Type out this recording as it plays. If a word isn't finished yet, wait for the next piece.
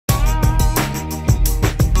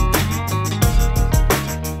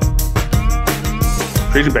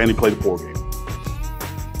Trajan Bandy played a poor game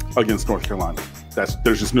against North Carolina.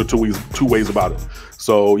 There's just no two ways about it.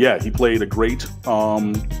 So yeah, he played a great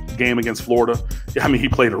game against Florida. I mean, he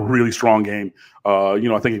played a really strong game.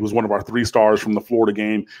 I think he was one of our 3 stars from the Florida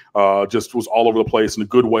game. Just was all over the place in a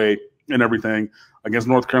good way and everything. Against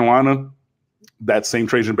North Carolina, that same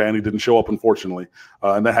Trajan Bandy didn't show up, unfortunately,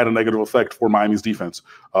 and that had a negative effect for Miami's defense.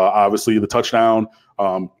 Obviously, the touchdown,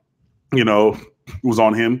 was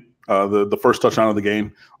on him. The first touchdown of the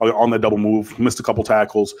game on that double move, missed a couple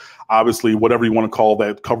tackles. Obviously, whatever you want to call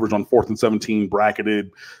that coverage on 4th and 17, bracketed,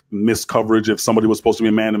 missed coverage. If somebody was supposed to be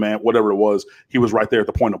a man-to-man, whatever it was, he was right there at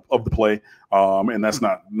the point of the play, and that's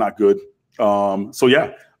not good.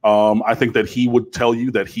 I think that he would tell you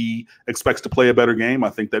that he expects to play a better game. I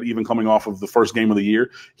think that even coming off of the first game of the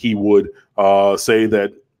year, he would say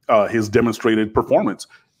that his demonstrated performance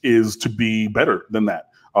is to be better than that.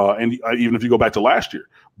 And even if you go back to last year.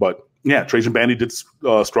 But yeah, Trajan Bandy did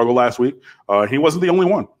struggle last week. He wasn't the only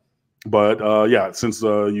one. But since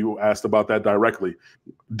you asked about that directly,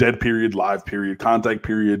 dead period, live period, contact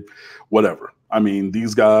period, whatever. I mean,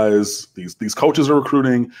 these guys, these coaches are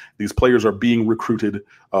recruiting. These players are being recruited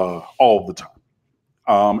all the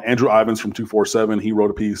time. Andrew Ivins from 247, he wrote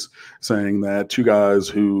a piece saying that 2 guys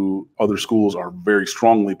who other schools are very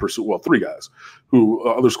strongly pursuing, well, 3 guys who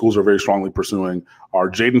other schools are very strongly pursuing are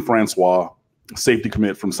Jaden Francois, safety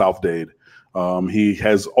commit from South Dade. He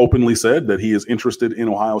has openly said that he is interested in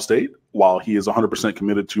Ohio State while he is 100%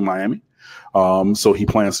 committed to Miami. So he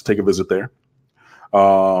plans to take a visit there.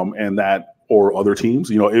 And that or other teams,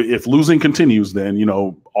 if losing continues, then,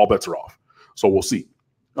 all bets are off. So we'll see.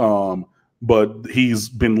 But he's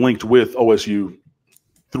been linked with OSU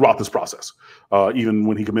throughout this process, even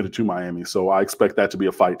when he committed to Miami. So I expect that to be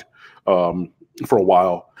a fight for a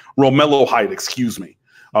while. Romello Height,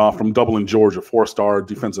 from Dublin, Georgia, 4-star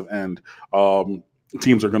defensive end.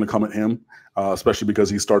 Teams are going to come at him, especially because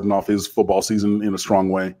he's starting off his football season in a strong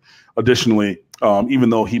way. Additionally, even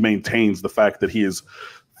though he maintains the fact that he is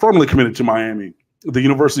firmly committed to Miami, the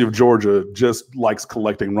University of Georgia just likes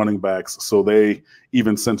collecting running backs. So they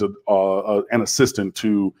even sent an assistant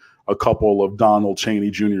to a couple of Donald Chaney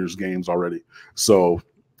Jr.'s games already. So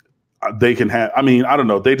they can have, I don't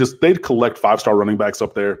know. They collect 5-star running backs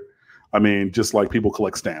up there. Just like people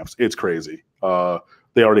collect stamps. It's crazy.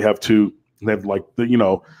 They already have 2. They have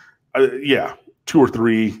 2 or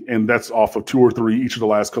 3, and that's off of 2 or 3 each of the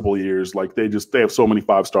last couple of years. Like they have so many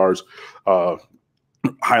 5 stars,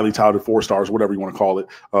 highly touted 4 stars, whatever you want to call it.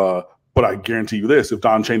 But I guarantee you this: if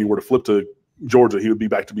Don Chaney were to flip to Georgia, he would be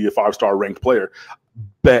back to be a 5-star ranked player.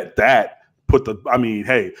 Bet that. Take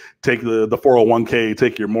the 401k,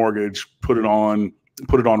 take your mortgage, put it on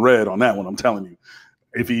red on that one. I'm telling you,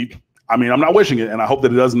 I'm not wishing it, and I hope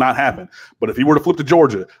that it does not happen. But if he were to flip to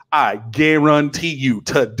Georgia, I guarantee you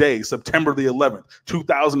today, September the 11th,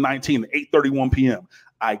 2019, 8:31 p.m.,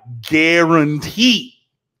 I guarantee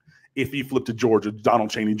if he flipped to Georgia, Donald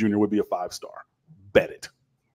Chaney Jr. would be a 5-star. Bet it.